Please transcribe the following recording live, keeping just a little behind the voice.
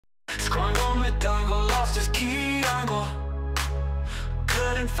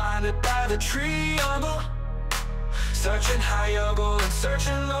couldn't find it by the triangle. Searching high angle and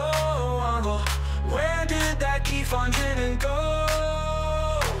searching low angle. Where did that key fungin' go?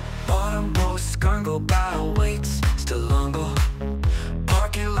 Bottommost Scrungle battle waits, still ungle.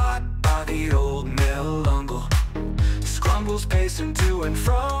 Parking lot by the old Mcdungle. Scrungle's pacing to and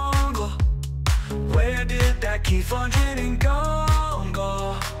from. Where did that key fungin' go?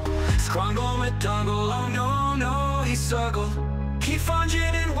 Scrungle, Mcdungle, oh no, no, he struggled. Key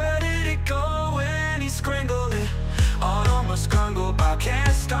fungin', where did it go when he scringled it? Almost Scrungle, but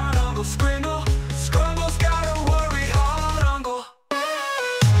can't start ungle. Scringle, Scrungle's got a worry hard ungle.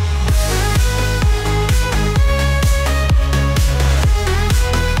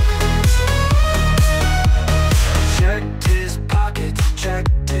 Checked his pockets,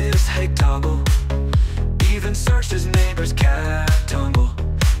 checked his Mcdungle. Even searched his neighbor's Keyungle.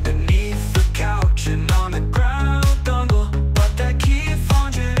 Beneath the couch and on the ground ungle. But that key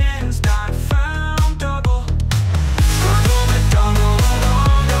fungin''s not found double. Scrungle, Mcdungle, oh no,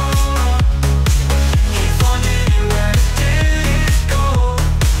 no. Key fungin', where did it go?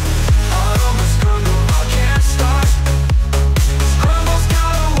 Almost Scrungle, I can't start. Scruнгle's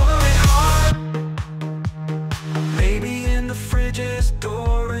gotta worry hard. Maybe in the fridge's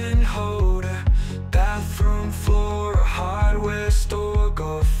door and holder, bathroom floor, a hardware store,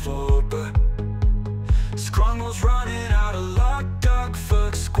 go forward. But Scrungle's running out of luck, duck,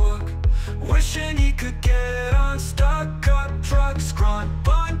 fuck, squawk. Wishing he could get unstuck, cut, truck, scrunt,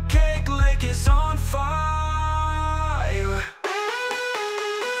 bun, cake, lake is on fire.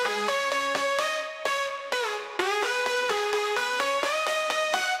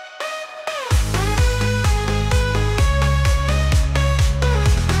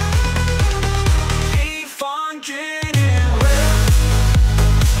 He fungin', where?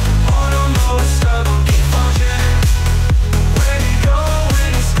 Almost struggle, key fungin'. Where'd he go when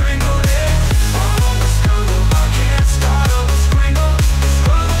he scringled it? Almost Scrungle, I can't start over. Scringle,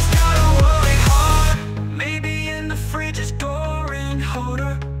 Scruнгle's gotta worry hard. Maybe in the fridge's door and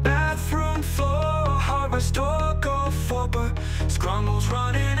holder, bathroom floor, hardware store, go forward. Scrungle's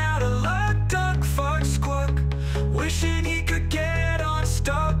running out of luck, duck, fuck, squawk. Wishing he could get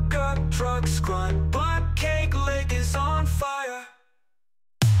unstuck, up, truck, scrunt, butt, cake, lake is on fire.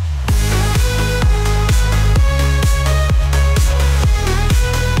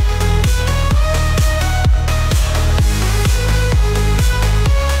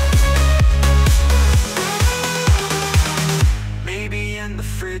 Maybe in the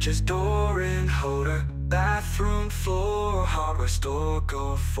fridge's door and holder, bathroom floor, hardware store,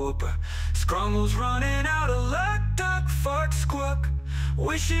 go forward. Scrungle's running out of luck, duck, fuck, squawk.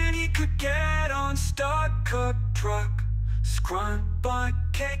 Wishing he could get unstuck, cut, truck, scrunt, butt,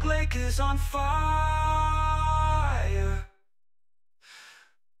 cake, lake is on fire.